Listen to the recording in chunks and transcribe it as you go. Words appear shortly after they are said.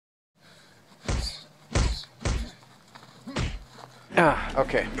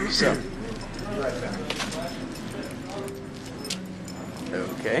Okay, so. Right back.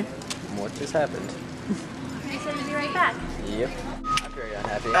 Okay, what just happened? I said to be right back. Yep. I'm very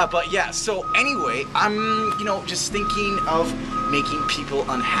unhappy. But yeah, so anyway, I'm, just thinking of making people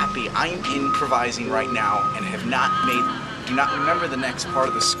unhappy. I am improvising right now and do not remember the next part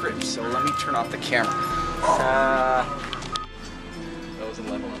of the script, so let me turn off the camera. That was a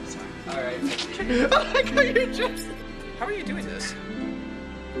level up sign. Alright. How are you doing this?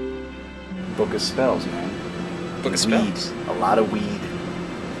 Book of spells, man. Book of spells? Weed. A lot of weed.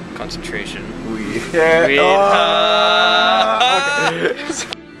 Concentration. Weed. Yeah. Weed. Okay.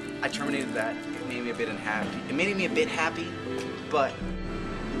 I terminated that. It made me a bit unhappy. It made me a bit happy, but...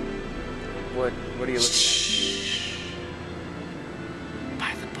 What are you looking Shh.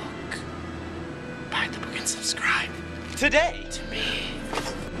 Buy the book. Buy the book and subscribe. Today. To me.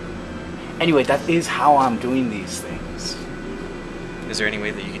 Anyway, that is how I'm doing these things. Is there any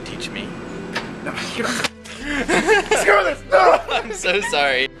way that you can teach me? No, you don't. Screw this! No! I'm so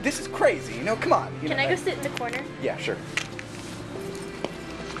sorry. This is crazy, come on. Can I go sit in the corner? Yeah, sure.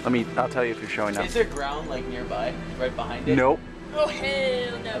 I'll tell you if you're showing up. Is there ground like nearby, right behind it? Nope. Oh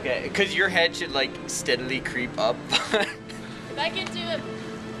hell no. Okay, because your head should like steadily creep up. If I can do it.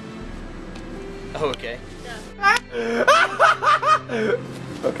 Oh, okay. No.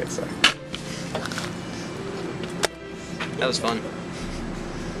 Okay, sorry. That was fun.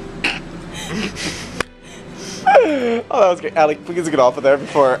 Oh, that was great. Allie, please get off of there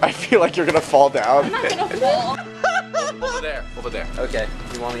before I feel like you're gonna fall down. I'm not gonna fall. Over there. Okay,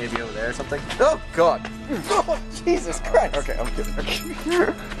 you want me to be over there or something? Oh, God. Oh, Jesus Christ. Okay, I'm kidding.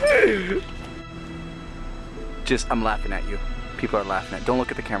 Okay. I'm laughing at you. People are laughing at. Don't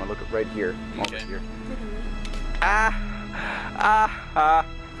look at the camera. Look right here. Over Okay. here.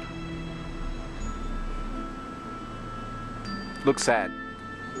 Look sad.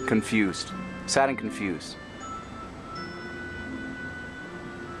 Confused. Sad and confused.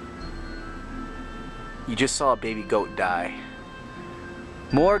 You just saw a baby goat die.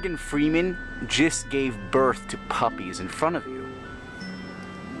 Morgan Freeman just gave birth to puppies in front of you.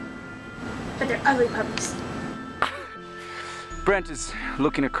 But they're ugly puppies. Brent is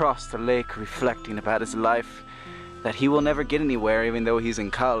looking across the lake, reflecting about his life, that he will never get anywhere even though he's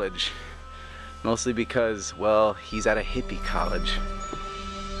in college. Mostly because, well, he's at a hippie college.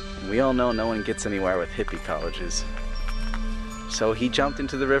 And we all know no one gets anywhere with hippie colleges. So he jumped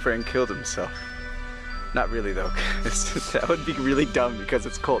into the river and killed himself. Not really though, that would be really dumb because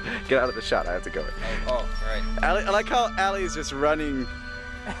it's cold. Get out of the shot, I have to go. Oh, right. Allie, I like how Allie is just running.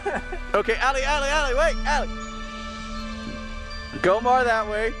 Okay, Allie, wait, Allie. Go more that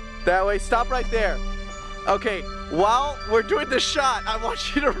way, stop right there. Okay, while we're doing the shot, I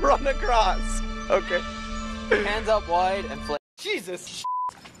want you to run across, okay? Hands up wide and flip. Jesus!